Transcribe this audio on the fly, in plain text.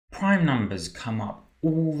Prime numbers come up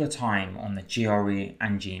all the time on the GRE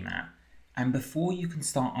and GMAT, and before you can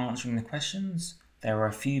start answering the questions, there are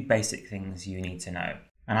a few basic things you need to know.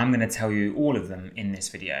 And I'm going to tell you all of them in this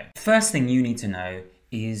video. The first thing you need to know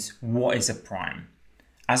is what is a prime.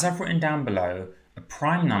 As I've written down below, a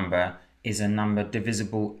prime number is a number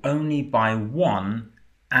divisible only by 1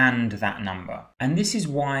 and that number. And this is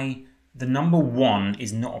why the number 1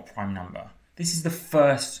 is not a prime number. This is the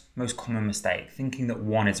first most common mistake, thinking that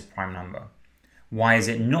 1 is a prime number. Why is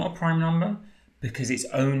it not a prime number? Because it's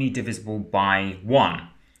only divisible by 1,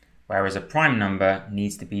 whereas a prime number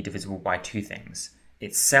needs to be divisible by two things,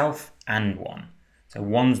 itself and 1. So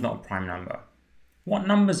 1's not a prime number. What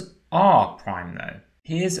numbers are prime though?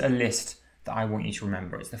 Here's a list that I want you to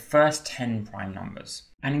remember. It's the first 10 prime numbers.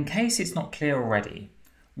 And in case it's not clear already,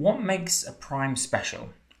 what makes a prime special?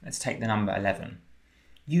 Let's take the number 11.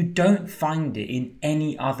 You don't find it in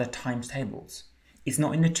any other times tables. It's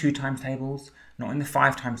not in the 2 times tables, not in the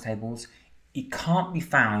 5 times tables. It can't be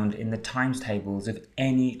found in the times tables of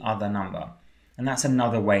any other number. And that's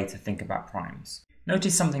another way to think about primes.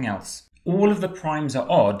 Notice something else. All of the primes are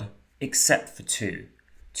odd except for 2.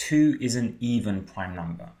 2 is an even prime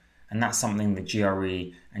number. And that's something the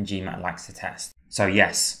GRE and GMAT likes to test. So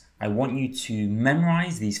yes, I want you to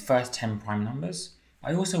memorize these first 10 prime numbers.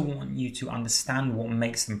 I also want you to understand what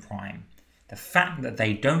makes them prime. The fact that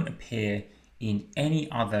they don't appear in any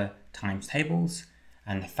other times tables,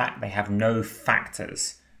 and the fact they have no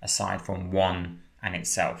factors aside from 1 and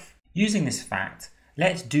itself. Using this fact,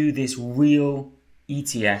 let's do this real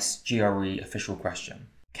ETS GRE official question.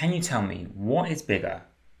 Can you tell me what is bigger,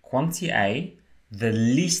 quantity A, the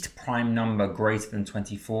least prime number greater than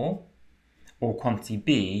 24, or quantity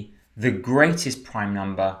B, the greatest prime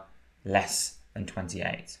number less than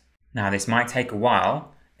 28? Now this might take a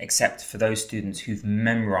while, except for those students who've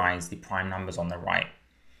memorized the prime numbers on the right.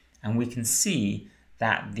 And we can see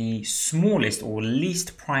that the smallest or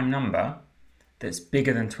least prime number that's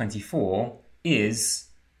bigger than 24 is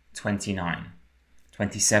 29.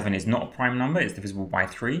 27 is not a prime number, it's divisible by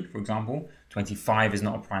 3, for example. 25 is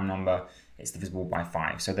not a prime number, it's divisible by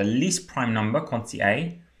 5. So the least prime number, quantity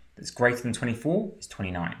A, that's greater than 24 is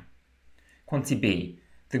 29. Quantity B,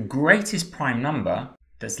 the greatest prime number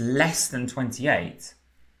that's less than 28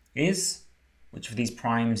 is, which of these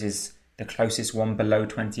primes is the closest one below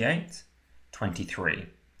 28? 23.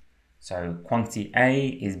 So quantity A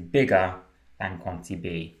is bigger than quantity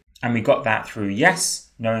B. And we got that through,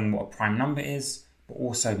 yes, knowing what a prime number is, but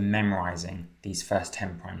also memorizing these first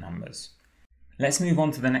 10 prime numbers. Let's move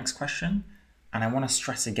on to the next question. And I want to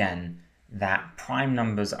stress again that prime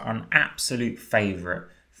numbers are an absolute favorite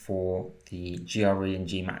for the GRE and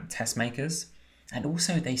GMAT test makers. And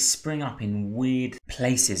also they spring up in weird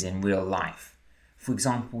places in real life. For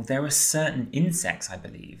example, there are certain insects, I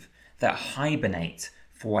believe, that hibernate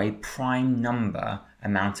for a prime number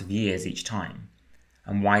amount of years each time.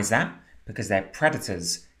 And why is that? Because their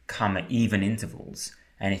predators come at even intervals.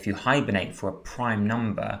 And if you hibernate for a prime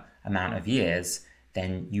number amount of years,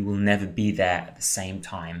 then you will never be there at the same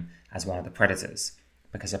time as one of the predators,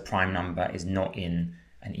 because a prime number is not in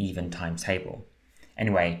an even times table.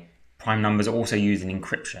 Anyway, prime numbers are also used in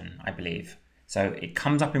encryption, I believe. So it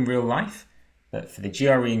comes up in real life, but for the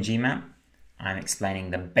GRE and GMAT, I'm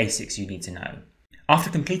explaining the basics you need to know.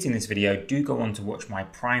 After completing this video, do go on to watch my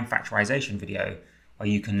prime factorization video, where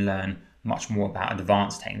you can learn much more about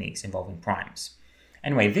advanced techniques involving primes.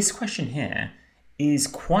 Anyway, this question here is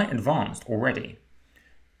quite advanced already.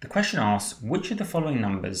 The question asks, which of the following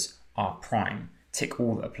numbers are prime? Tick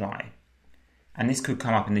all that apply. And this could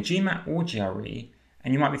come up in the GMAT or GRE,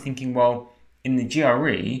 and you might be thinking, well, in the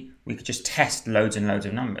GRE, we could just test loads and loads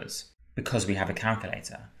of numbers because we have a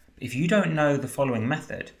calculator. But if you don't know the following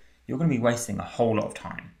method, you're going to be wasting a whole lot of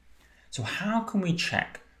time. So how can we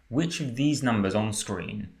check which of these numbers on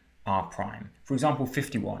screen are prime? For example,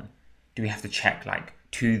 51. Do we have to check like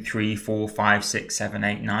 2, 3, 4, 5, 6, 7,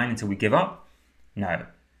 8, 9 until we give up? No.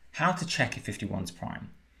 How to check if 51's prime?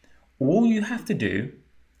 All you have to do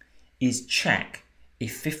is check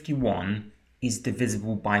if 51 is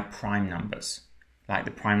divisible by prime numbers, like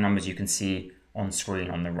the prime numbers you can see on screen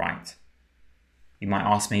on the right. You might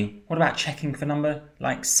ask me, what about checking for a number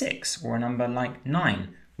like 6 or a number like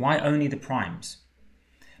 9? Why only the primes?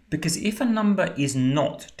 Because if a number is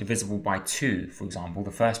not divisible by 2, for example, the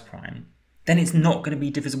first prime, then it's not going to be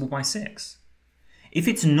divisible by 6. If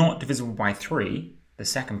it's not divisible by 3, the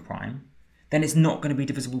second prime, then it's not going to be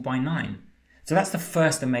divisible by 9. So that's the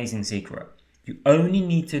first amazing secret. You only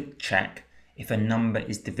need to check if a number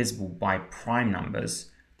is divisible by prime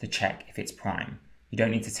numbers to check if it's prime. You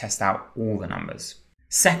don't need to test out all the numbers.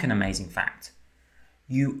 Second amazing fact,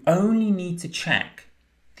 you only need to check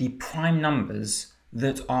the prime numbers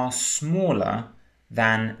that are smaller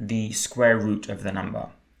than the square root of the number.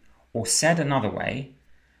 Or said another way,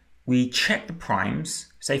 we check the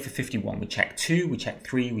primes, say for 51, we check 2, we check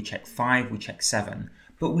 3, we check 5, we check 7,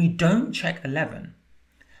 but we don't check 11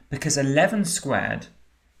 because 11 squared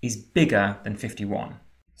is bigger than 51.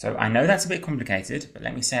 So I know that's a bit complicated, but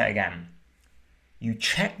let me say it again. You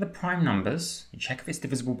check the prime numbers, you check if it's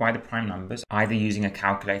divisible by the prime numbers, either using a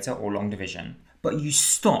calculator or long division, but you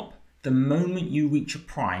stop the moment you reach a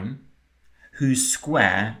prime whose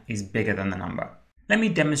square is bigger than the number. Let me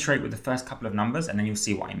demonstrate with the first couple of numbers and then you'll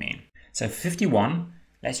see what I mean. So 51,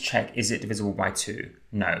 let's check, is it divisible by 2?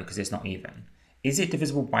 No, because it's not even. Is it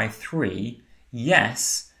divisible by 3?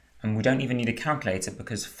 Yes, and we don't even need a calculator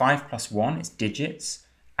because 5 plus 1 is digits,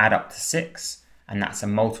 add up to 6, and that's a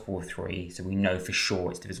multiple of 3, so we know for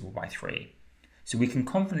sure it's divisible by 3. So we can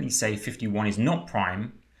confidently say 51 is not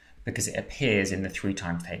prime because it appears in the 3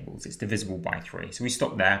 times tables. It's divisible by 3. So we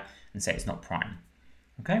stop there and say it's not prime.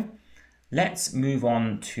 Okay? Let's move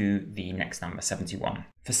on to the next number, 71.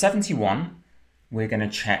 For 71, we're going to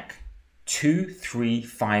check 2, 3,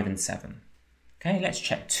 5, and 7. Okay, let's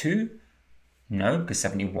check 2. No, because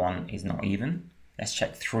 71 is not even. Let's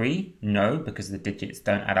check 3. No, because the digits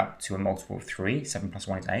don't add up to a multiple of 3. 7 plus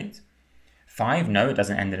 1 is 8. 5. No, it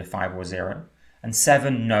doesn't end in a 5 or 0. And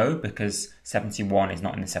 7. No, because 71 is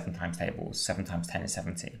not in the 7 times tables. 7 times 10 is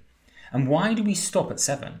 70. And why do we stop at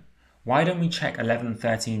 7? Why don't we check 11,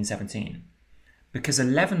 13, 17? Because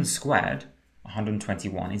 11 squared,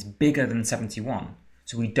 121, is bigger than 71.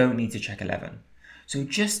 So we don't need to check 11. So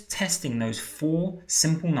just testing those 4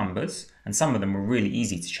 simple numbers, and some of them are really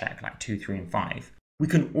easy to check, like 2, 3, and 5, we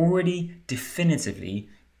can already definitively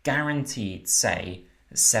guaranteed say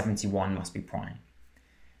that 71 must be prime.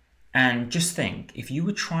 And just think, if you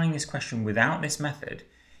were trying this question without this method,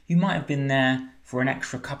 you might have been there for an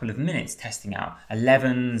extra couple of minutes testing out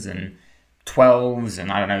 11s and 12s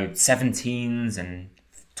and, I don't know, 17s and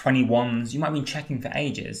 21s. You might have been checking for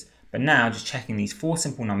ages, but now just checking these 4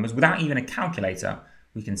 simple numbers without even a calculator,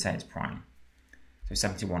 we can say it's prime. So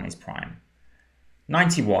 71 is prime.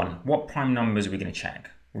 91, what prime numbers are we going to check?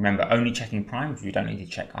 Remember, only checking primes, we don't need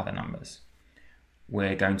to check other numbers.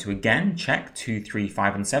 We're going to again check 2, 3,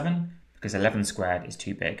 5, and 7 because 11 squared is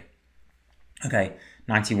too big. Okay,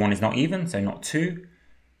 91 is not even, so not 2.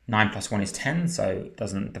 9 plus 1 is 10, so it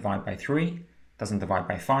doesn't divide by 3, doesn't divide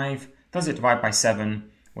by 5. Does it divide by 7?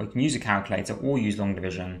 Well, you can use a calculator or use long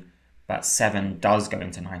division, but 7 does go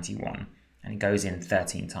into 91, and it goes in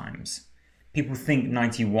 13 times. People think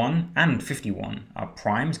 91 and 51 are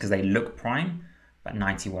primes because they look prime, but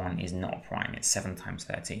 91 is not prime, it's 7 times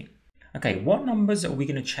 13. Okay, what numbers are we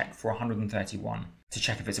going to check for 131 to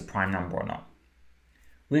check if it's a prime number or not?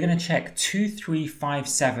 We're going to check 2, 3, 5,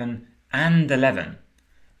 7, and 11.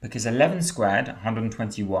 Because 11 squared,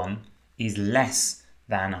 121, is less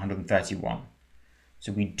than 131.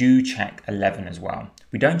 So we do check 11 as well.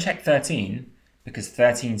 We don't check 13 because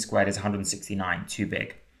 13 squared is 169, too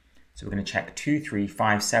big. So we're going to check 2, 3,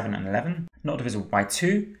 5, 7, and 11. Not divisible by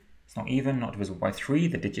 2, it's not even. Not divisible by 3,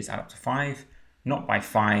 the digits add up to 5. Not by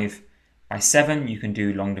 5. By 7, you can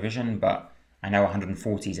do long division, but I know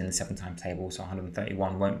 140 is in the 7 times table, so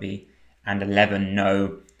 131 won't be. And 11,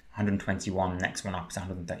 no. 121, next one up is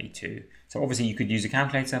 132. So obviously you could use a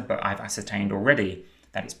calculator, but I've ascertained already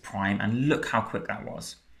that it's prime, and look how quick that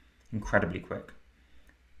was. Incredibly quick.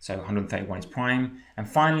 So 131 is prime. And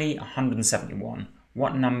finally, 171.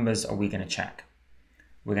 What numbers are we going to check?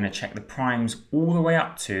 We're going to check the primes all the way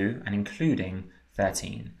up to and including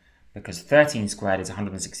 13, because 13 squared is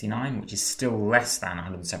 169, which is still less than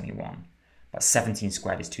 171, but 17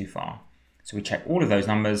 squared is too far. So we check all of those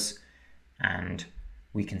numbers, and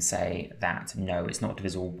we can say that no, it's not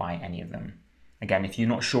divisible by any of them. Again, if you're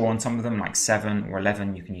not sure on some of them, like 7 or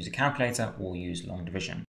 11, you can use a calculator or use long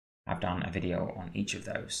division. I've done a video on each of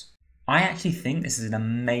those. I actually think this is an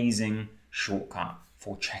amazing shortcut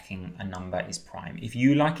for checking a number is prime. If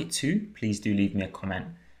you like it too, please do leave me a comment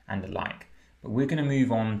and a like. But we're going to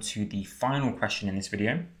move on to the final question in this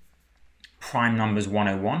video, Prime Numbers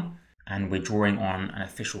 101, and we're drawing on an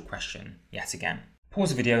official question yet again.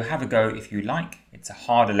 Pause the video, have a go if you like. It's a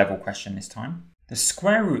harder level question this time. The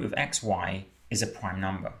square root of xy is a prime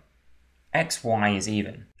number. Xy is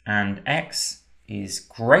even, and x is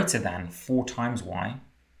greater than 4 times y,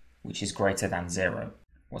 which is greater than 0.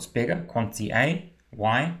 What's bigger, quantity A,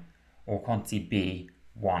 y, or quantity B,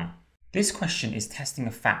 1? This question is testing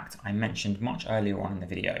a fact I mentioned much earlier on in the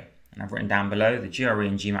video, and I've written down below, the GRE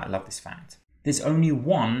and GMAT love this fact. There's only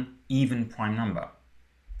one even prime number.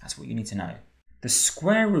 That's what you need to know. The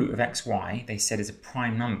square root of xy, they said, is a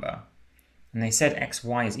prime number, and they said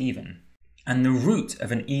xy is even. And the root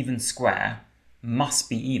of an even square must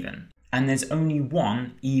be even, and there's only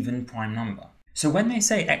one even prime number. So when they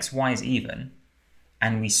say xy is even,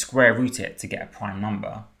 and we square root it to get a prime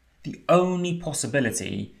number, the only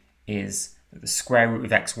possibility is that the square root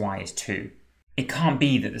of xy is 2. It can't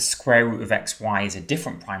be that the square root of xy is a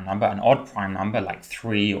different prime number, an odd prime number like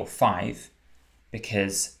 3 or 5,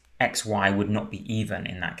 because xy would not be even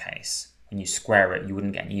in that case. When you square it, you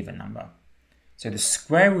wouldn't get an even number. So the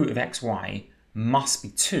square root of xy must be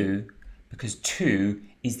 2, because 2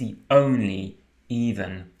 is the only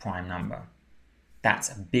even prime number. That's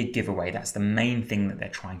a big giveaway. That's the main thing that they're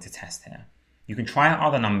trying to test here. You can try out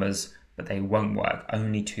other numbers, but they won't work.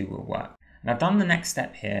 Only 2 will work. And I've done the next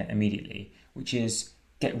step here immediately, which is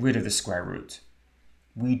get rid of the square root.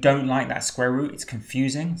 We don't like that square root. It's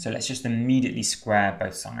confusing. So let's just immediately square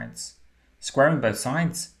both sides. Squaring both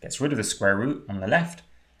sides gets rid of the square root on the left,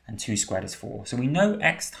 and 2 squared is 4. So we know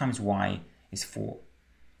x times y is 4.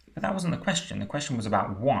 But that wasn't the question. The question was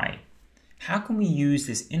about y. How can we use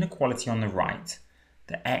this inequality on the right,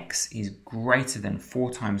 that x is greater than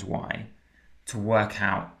 4 times y, to work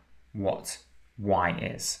out what y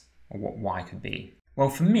is, or what y could be? Well,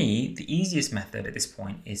 for me, the easiest method at this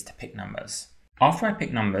point is to pick numbers. After I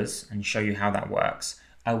pick numbers and show you how that works,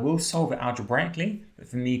 I will solve it algebraically, but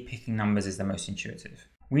for me, picking numbers is the most intuitive.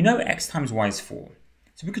 We know x times y is 4,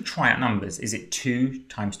 so we could try out numbers. Is it 2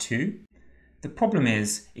 times 2? The problem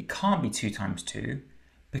is, it can't be 2 times 2,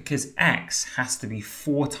 because x has to be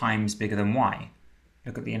 4 times bigger than y.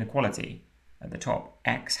 Look at the inequality at the top.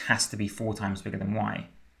 X has to be 4 times bigger than y,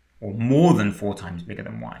 or more than 4 times bigger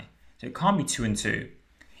than y. So it can't be 2 and 2.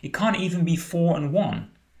 It can't even be 4 and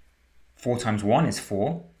 1. 4 times 1 is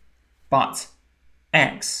 4, but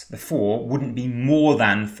x, the 4, wouldn't be more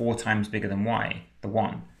than 4 times bigger than y, the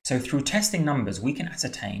 1. So through testing numbers, we can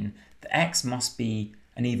ascertain that x must be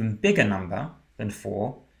an even bigger number than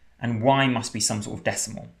 4, and y must be some sort of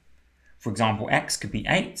decimal. For example, x could be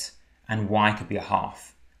 8, and y could be a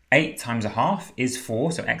half. 8 times a half is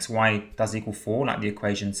 4, so xy does equal 4, like the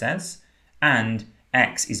equation says, and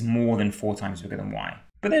x is more than 4 times bigger than y.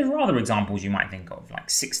 But there are other examples you might think of, like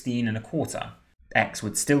 16 and a quarter. X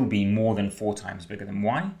would still be more than 4 times bigger than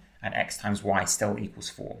y, and x times y still equals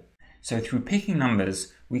 4. So through picking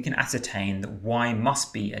numbers, we can ascertain that y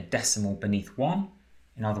must be a decimal beneath 1.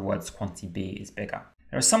 In other words, quantity b is bigger.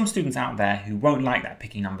 There are some students out there who won't like that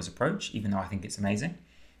picking numbers approach, even though I think it's amazing.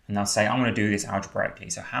 And they'll say, I want to do this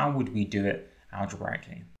algebraically. So how would we do it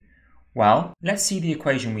algebraically? Well, let's see the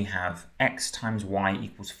equation we have, x times y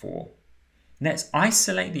equals 4. Let's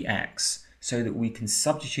isolate the x so that we can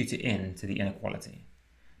substitute it into the inequality.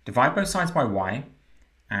 Divide both sides by y,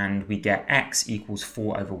 and we get x equals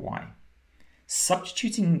 4 over y.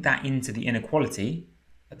 Substituting that into the inequality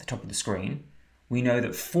at the top of the screen, we know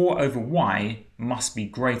that 4 over y must be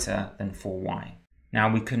greater than 4y.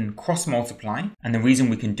 Now we can cross multiply, and the reason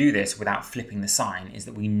we can do this without flipping the sign is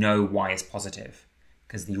that we know y is positive,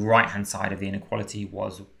 because the right hand side of the inequality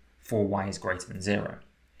was 4y is greater than 0.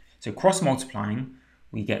 So cross multiplying,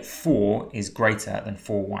 we get 4 is greater than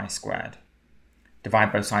 4y squared.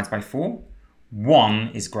 Divide both sides by 4,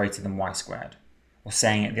 1 is greater than y squared. Or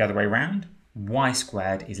saying it the other way around, y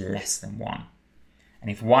squared is less than 1.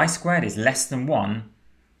 And if y squared is less than 1,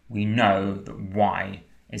 we know that y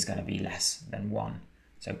is going to be less than 1.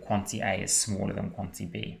 So quantity A is smaller than quantity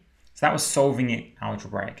B. So that was solving it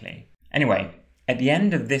algebraically. Anyway, at the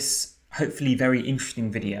end of this hopefully very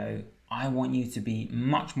interesting video, I want you to be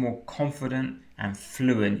much more confident and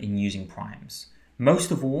fluent in using primes.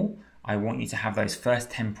 Most of all, I want you to have those first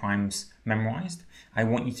 10 primes memorized. I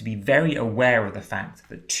want you to be very aware of the fact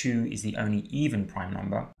that 2 is the only even prime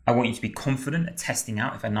number. I want you to be confident at testing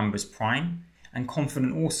out if a number is prime, and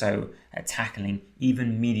confident also at tackling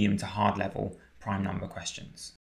even medium to hard level prime number questions.